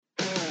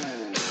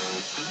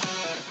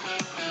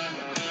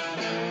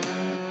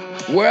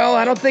Well,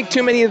 I don't think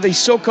too many of these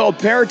so-called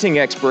parenting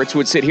experts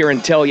would sit here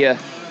and tell you,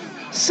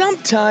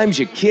 sometimes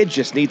your kid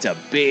just needs a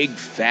big,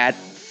 fat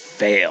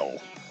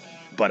fail.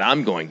 But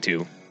I'm going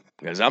to,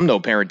 because I'm no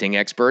parenting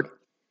expert.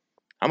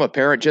 I'm a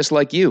parent just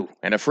like you,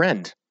 and a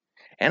friend.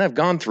 And I've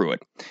gone through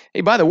it.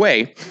 Hey, by the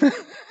way,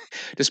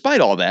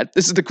 despite all that,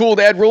 this is the Cool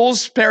Dad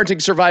Rules,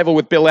 Parenting Survival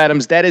with Bill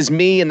Adams. That is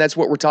me, and that's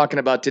what we're talking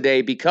about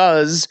today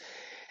because,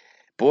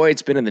 boy,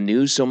 it's been in the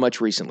news so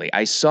much recently.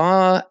 I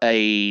saw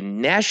a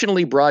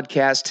nationally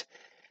broadcast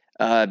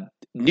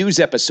news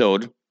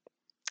episode,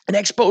 an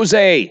expose,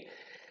 and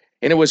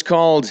it was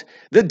called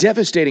The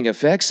Devastating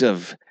Effects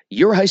of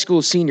Your High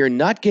School Senior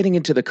Not Getting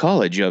into the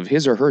College of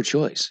His or Her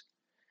Choice.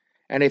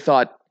 And I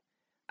thought,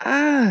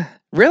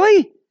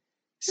 really?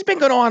 This has been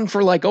going on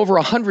for like over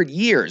 100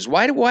 years.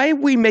 Why are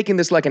we making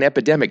this like an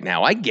epidemic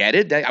now? I get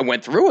it. I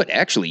went through it.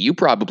 Actually, you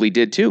probably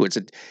did too. It's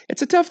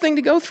a tough thing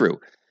to go through.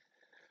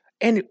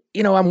 And,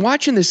 I'm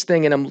watching this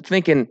thing and I'm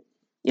thinking,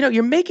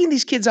 you're making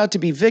these kids out to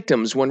be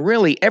victims when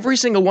really every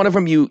single one of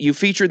them you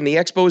featured in the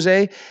expose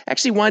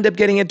actually wind up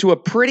getting into a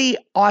pretty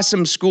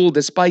awesome school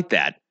despite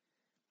that.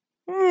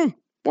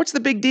 What's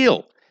the big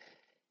deal?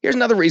 Here's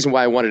another reason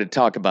why I wanted to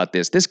talk about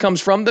this. This comes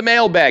from the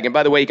mailbag. And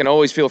by the way, you can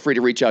always feel free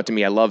to reach out to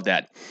me. I love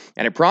that.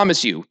 And I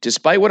promise you,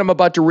 despite what I'm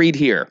about to read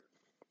here,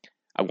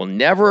 I will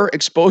never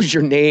expose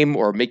your name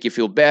or make you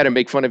feel bad or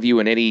make fun of you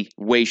in any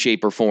way,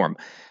 shape, or form.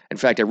 In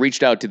fact, I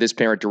reached out to this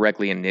parent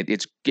directly, and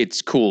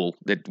it's cool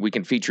that we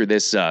can feature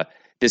this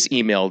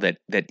email that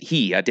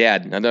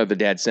another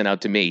dad sent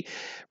out to me.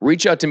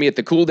 Reach out to me at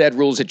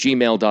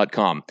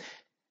thecooldadrules@gmail.com.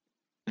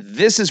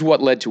 This is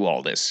what led to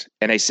all this.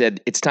 And I said,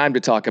 it's time to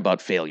talk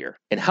about failure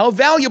and how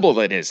valuable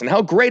it is and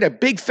how great a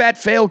big fat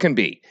fail can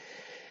be.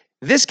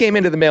 This came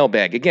into the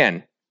mailbag.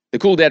 Again,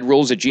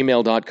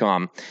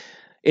 thecooldadrules@gmail.com.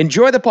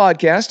 Enjoy the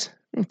podcast.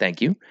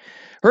 Thank you.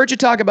 Heard you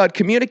talk about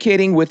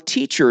communicating with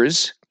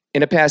teachers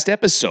in a past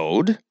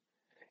episode,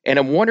 and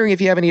I'm wondering if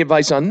you have any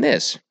advice on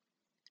this.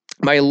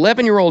 My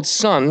 11-year-old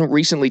son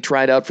recently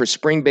tried out for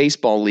spring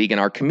baseball league in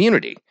our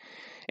community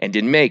and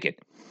didn't make it.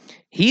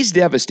 He's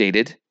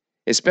devastated,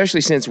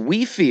 especially since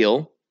we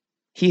feel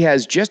he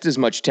has just as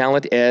much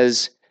talent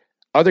as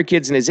other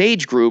kids in his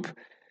age group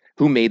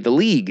who made the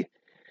league.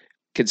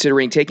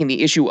 Considering taking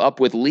the issue up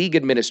with league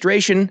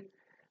administration,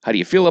 how do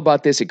you feel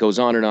about this? It goes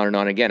on and on and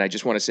on. Again, I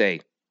just want to say,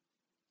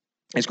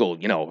 it's cool.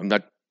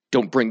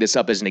 Don't bring this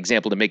up as an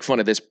example to make fun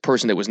of this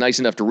person that was nice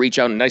enough to reach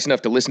out and nice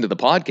enough to listen to the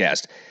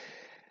podcast.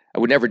 I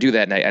would never do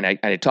that, and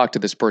I talked to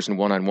this person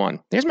one-on-one.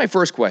 Here's my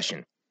first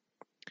question.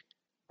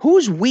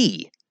 Who's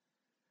we?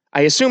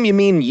 I assume you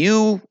mean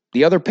you,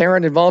 the other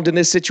parent involved in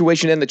this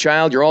situation, and the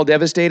child. You're all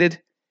devastated?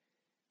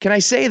 Can I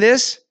say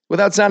this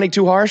without sounding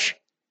too harsh?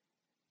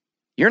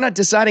 You're not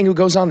deciding who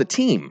goes on the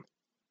team.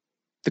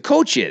 The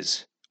coach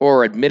is,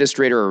 or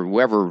administrator, or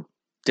whoever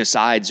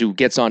decides who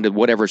gets onto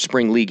whatever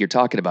spring league you're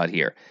talking about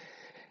here.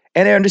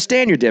 And I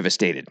understand you're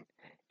devastated,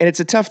 and it's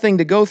a tough thing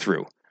to go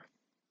through.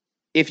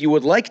 If you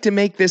would like to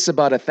make this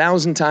about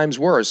 1,000 times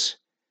worse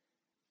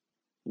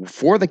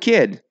for the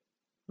kid,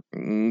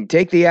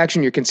 take the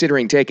action you're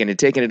considering taking and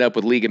taking it up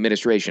with league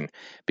administration,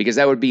 because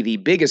that would be the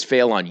biggest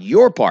fail on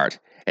your part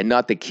and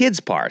not the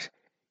kid's part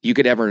you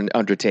could ever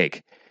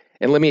undertake.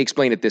 And let me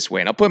explain it this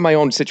way, and I'll put my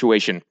own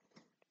situation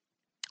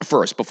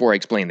first before I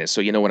explain this so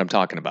you know what I'm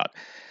talking about.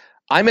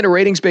 I'm in a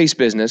ratings-based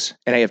business,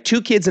 and I have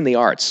 2 kids in the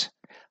arts.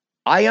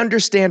 I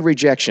understand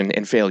rejection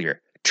and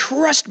failure.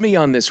 Trust me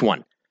on this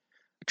one.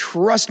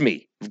 Trust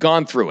me. I've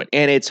gone through it,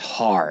 and it's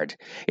hard.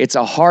 It's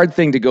a hard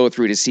thing to go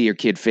through to see your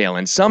kid fail.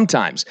 And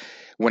sometimes,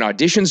 when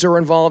auditions are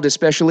involved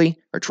especially,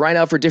 or trying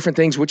out for different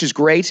things, which is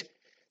great,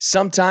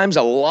 sometimes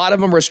a lot of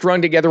them are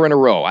strung together in a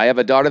row. I have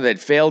a daughter that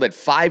failed at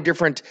 5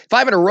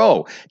 in a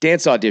row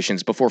dance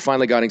auditions before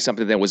finally getting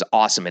something that was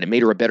awesome, and it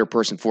made her a better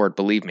person for it,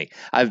 believe me.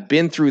 I've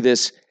been through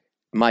this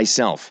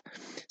myself.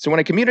 So when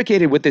I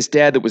communicated with this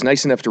dad that was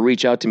nice enough to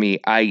reach out to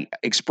me, I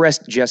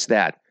expressed just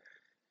that.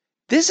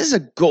 This is a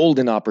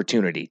golden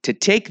opportunity to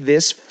take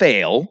this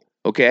fail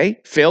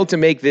to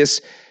make this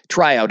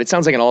tryout. It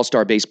sounds like an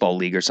all-star baseball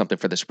league or something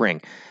for the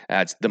spring.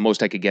 That's the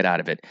most I could get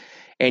out of it.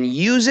 And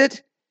use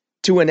it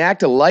to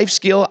enact a life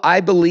skill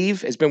I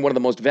believe has been one of the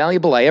most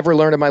valuable I ever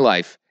learned in my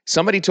life.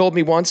 Somebody told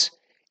me once,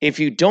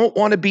 if you don't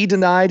want to be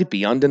denied,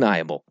 be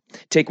undeniable.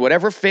 Take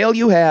whatever fail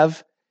you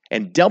have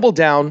and double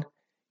down,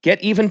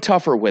 get even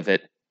tougher with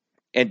it,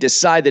 and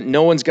decide that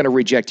no one's going to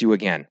reject you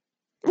again.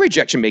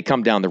 Rejection may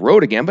come down the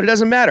road again, but it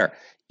doesn't matter.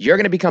 You're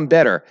going to become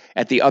better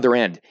at the other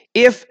end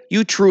if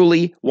you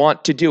truly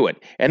want to do it.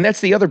 And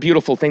that's the other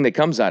beautiful thing that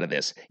comes out of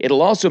this.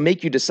 It'll also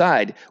make you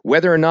decide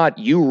whether or not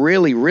you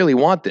really, really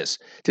want this.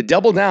 To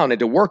double down and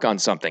to work on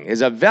something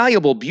is a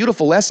valuable,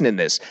 beautiful lesson in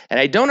this. And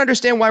I don't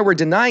understand why we're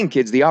denying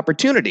kids the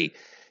opportunity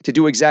to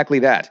do exactly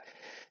that.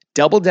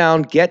 Double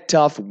down, get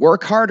tough,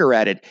 work harder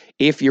at it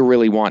if you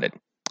really want it.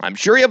 I'm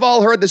sure you've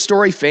all heard the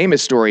story,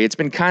 famous story. It's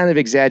been kind of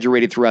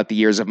exaggerated throughout the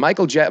years of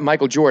Michael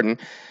Jordan,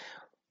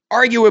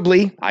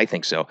 arguably, I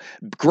think so,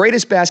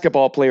 greatest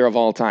basketball player of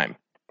all time.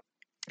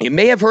 You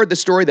may have heard the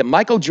story that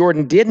Michael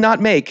Jordan did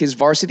not make his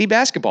varsity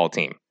basketball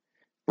team.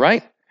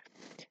 right?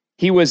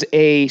 He was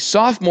a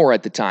sophomore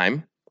at the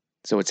time,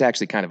 so it's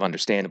actually kind of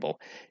understandable.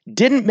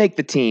 Didn't make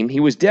the team. He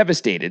was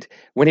devastated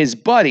when his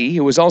buddy,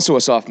 who was also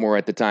a sophomore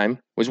at the time,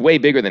 was way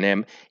bigger than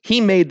him.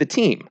 He made the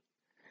team.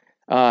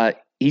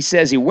 He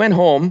says he went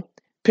home,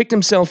 picked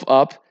himself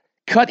up,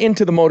 cut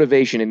into the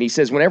motivation, and he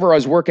says, whenever I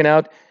was working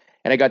out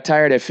and I got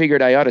tired, I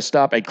figured I ought to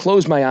stop. I'd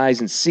close my eyes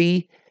and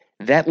see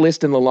that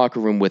list in the locker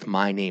room with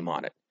my name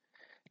on it.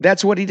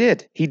 That's what he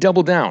did. He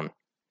doubled down.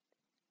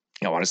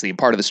 Honestly,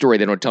 part of the story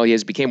they don't tell you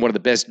is he became one of the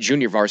best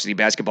junior varsity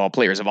basketball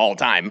players of all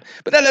time.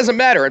 But that doesn't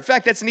matter. In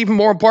fact, that's an even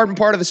more important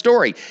part of the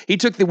story. He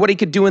took what he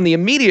could do in the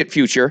immediate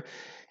future,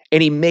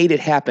 and he made it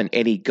happen,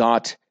 and he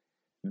got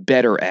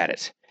better at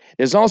it.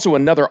 There's also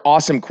another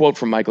awesome quote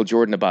from Michael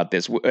Jordan about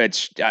this,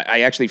 which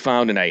I actually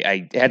found, and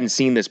I hadn't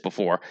seen this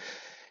before.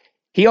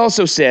 He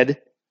also said,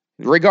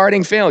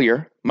 regarding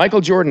failure,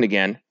 Michael Jordan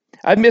again,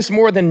 I've missed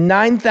more than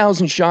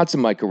 9,000 shots in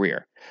my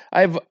career.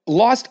 I've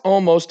lost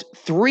almost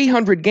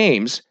 300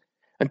 games.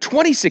 On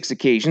 26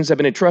 occasions, I've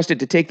been entrusted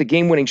to take the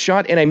game-winning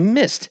shot, and I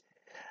missed.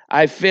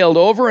 I've failed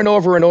over and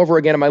over and over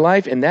again in my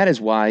life, and that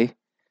is why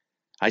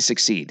I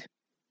succeed.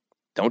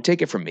 Don't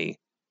take it from me.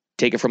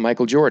 Take it from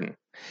Michael Jordan.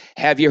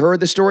 Have you heard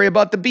the story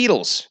about the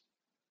Beatles?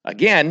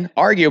 Again,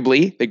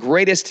 arguably the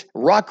greatest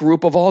rock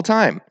group of all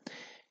time.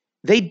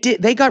 They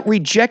got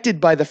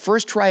rejected by the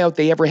first tryout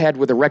they ever had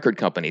with a record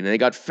company. They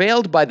got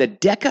failed by the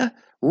Decca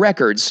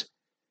Records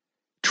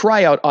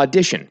tryout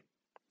audition.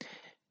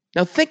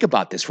 Now think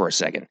about this for a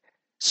second.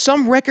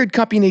 Some record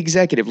company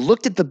executive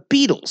looked at the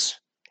Beatles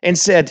and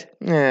said,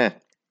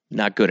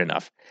 not good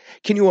enough.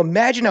 Can you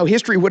imagine how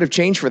history would have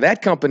changed for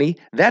that company,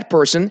 that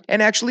person,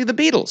 and actually the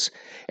Beatles?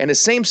 And the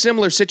same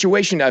similar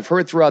situation I've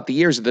heard throughout the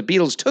years, the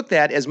Beatles took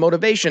that as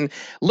motivation,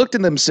 looked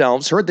at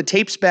themselves, heard the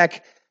tapes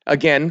back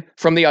again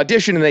from the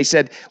audition, and they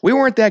said, we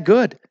weren't that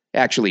good,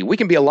 actually. We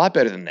can be a lot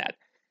better than that.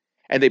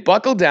 And they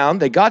buckled down,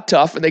 they got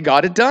tough, and they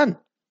got it done.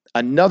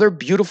 Another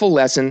beautiful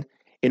lesson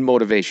in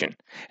motivation.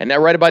 And now,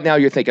 right about now,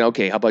 you're thinking,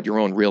 okay, how about your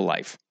own real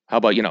life? How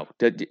about,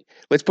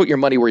 let's put your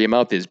money where your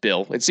mouth is,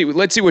 Bill. Let's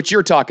see what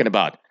you're talking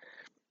about.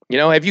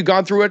 Have you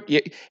gone through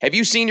it? Have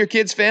you seen your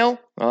kids fail?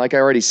 Well, like I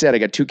already said, I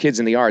got 2 kids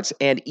in the arts.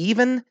 And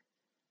even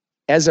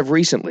as of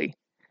recently,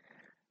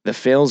 the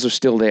fails are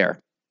still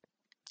there.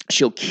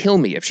 She'll kill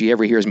me if she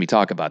ever hears me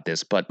talk about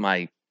this, but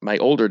my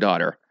older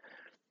daughter,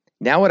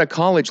 now at a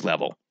college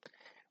level,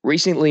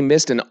 recently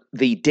missed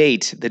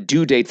the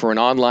due date for an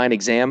online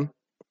exam.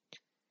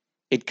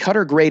 It cut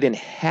her grade in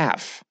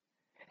half,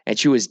 and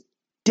she was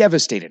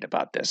devastated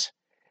about this.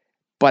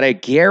 But I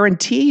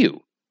guarantee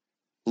you,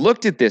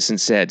 looked at this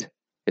and said,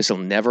 this will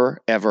never,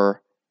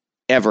 ever,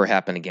 ever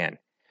happen again.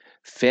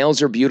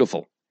 Fails are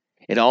beautiful.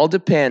 It all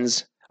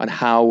depends on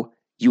how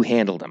you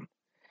handle them.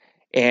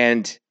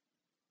 And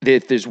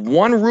if there's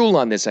one rule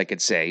on this I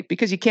could say,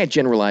 because you can't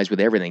generalize with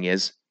everything,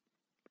 is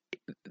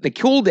the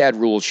cool dad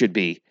rule should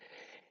be,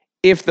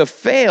 if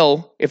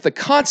the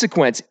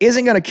consequence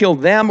isn't going to kill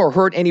them or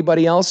hurt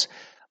anybody else,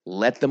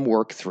 let them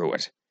work through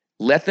it.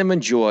 Let them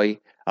enjoy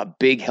a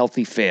big,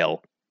 healthy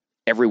fail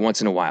every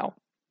once in a while.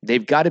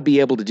 They've got to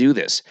be able to do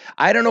this.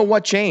 I don't know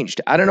what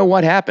changed. I don't know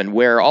what happened,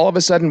 where all of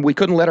a sudden we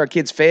couldn't let our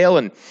kids fail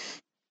and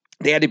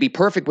they had to be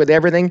perfect with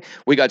everything.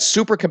 We got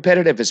super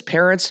competitive as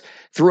parents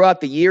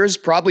throughout the years.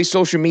 Probably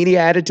social media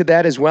added to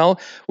that as well.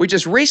 We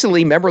just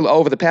recently, remember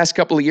over the past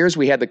couple of years,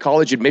 we had the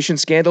college admission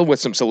scandal with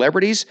some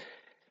celebrities.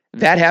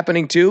 That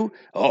happening too?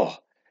 Oh,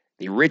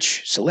 the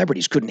rich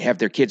celebrities couldn't have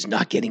their kids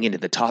not getting into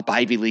the top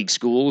Ivy League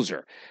schools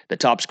or the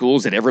top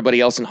schools that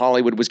everybody else in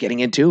Hollywood was getting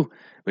into.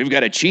 We've got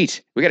to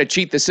cheat. We got to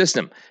cheat the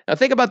system. Now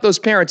think about those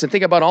parents and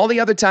think about all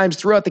the other times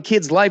throughout the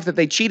kid's life that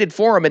they cheated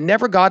for them and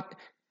never got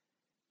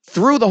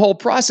through the whole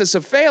process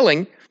of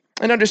failing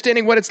and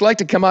understanding what it's like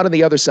to come out on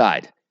the other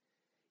side.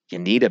 You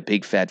need a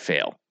big fat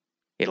fail.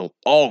 It'll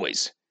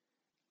always,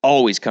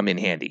 always come in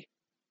handy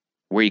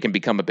where you can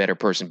become a better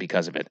person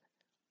because of it.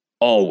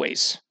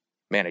 Always.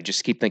 Man, I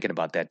just keep thinking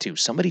about that too.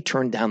 Somebody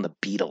turned down the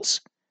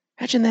Beatles.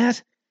 Imagine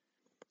that.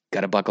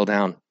 Got to buckle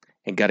down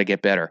and got to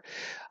get better.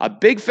 A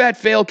big fat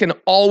fail can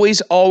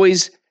always,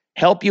 always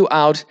help you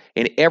out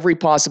in every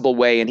possible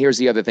way. And here's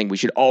the other thing we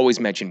should always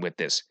mention with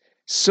this.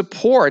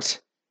 Support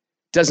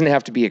doesn't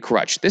have to be a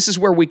crutch. This is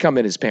where we come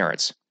in as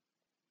parents.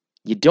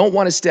 You don't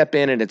want to step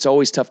in, and it's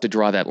always tough to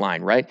draw that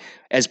line, right?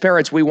 As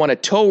parents, we want to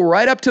toe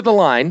right up to the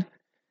line,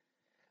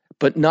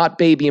 but not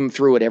baby them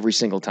through it every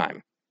single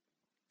time.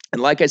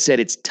 And like I said,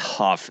 it's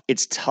tough.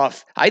 It's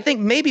tough. I think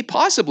maybe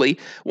possibly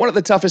one of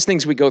the toughest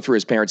things we go through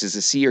as parents is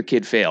to see your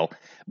kid fail,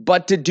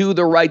 but to do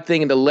the right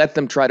thing and to let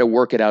them try to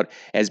work it out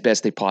as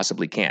best they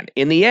possibly can.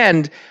 In the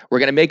end, we're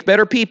going to make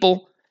better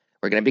people.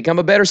 We're going to become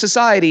a better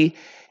society,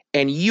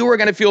 and you are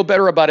going to feel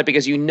better about it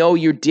because you know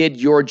you did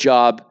your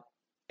job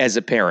as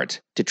a parent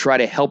to try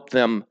to help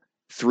them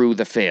through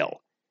the fail.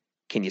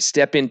 Can you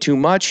step in too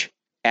much?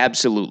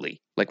 Absolutely.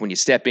 Like when you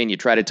step in, you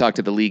try to talk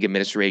to the league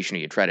administration, or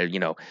you try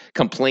to,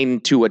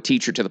 complain to a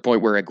teacher to the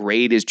point where a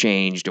grade is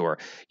changed, or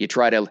you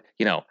try to,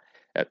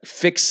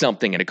 fix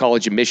something in a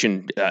college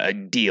admission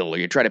deal, or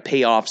you try to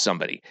pay off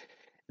somebody.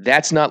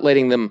 That's not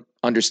letting them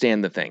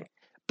understand the thing.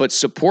 But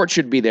support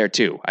should be there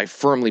too. I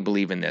firmly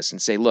believe in this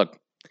and say, look,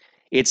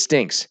 it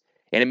stinks.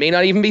 And it may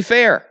not even be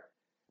fair.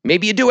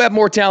 Maybe you do have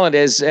more talent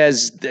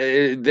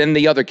than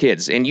the other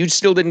kids, and you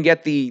still didn't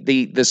get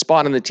the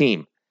spot on the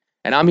team.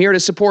 And I'm here to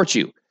support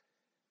you.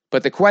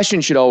 But the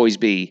question should always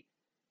be,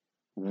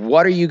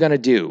 what are you going to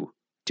do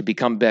to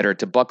become better,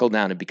 to buckle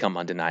down and become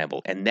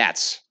undeniable? And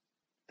that's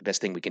the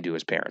best thing we can do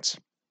as parents.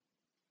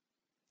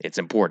 It's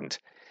important.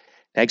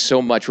 Thanks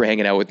so much for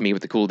hanging out with me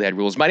with the Cool Dad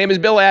Rules. My name is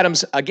Bill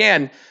Adams.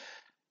 Again,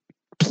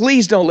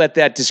 please don't let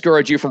that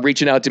discourage you from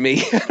reaching out to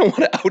me. I don't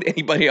want to out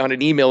anybody on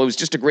an email. It was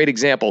just a great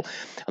example.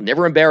 I'll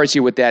never embarrass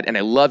you with that, and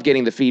I love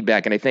getting the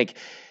feedback. And I think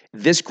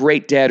this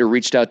great dad who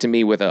reached out to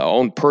me with a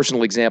own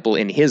personal example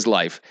in his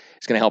life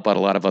is going to help out a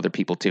lot of other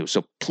people too.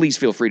 So please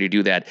feel free to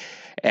do that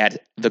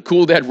at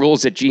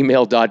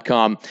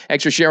thecooldadrules@gmail.com.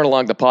 Thanks for sharing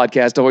along the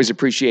podcast. Always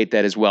appreciate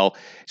that as well.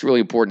 It's really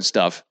important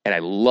stuff, and I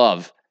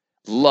love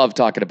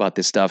talking about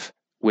this stuff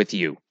with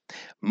you.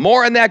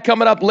 More on that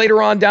coming up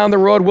later on down the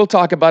road. We'll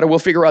talk about it. We'll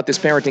figure out this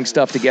parenting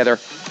stuff together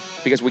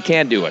because we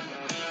can do it.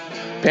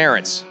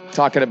 Parents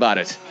talking about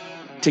it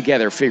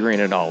together, figuring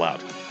it all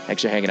out.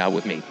 Thanks for hanging out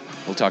with me.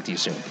 We'll talk to you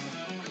soon.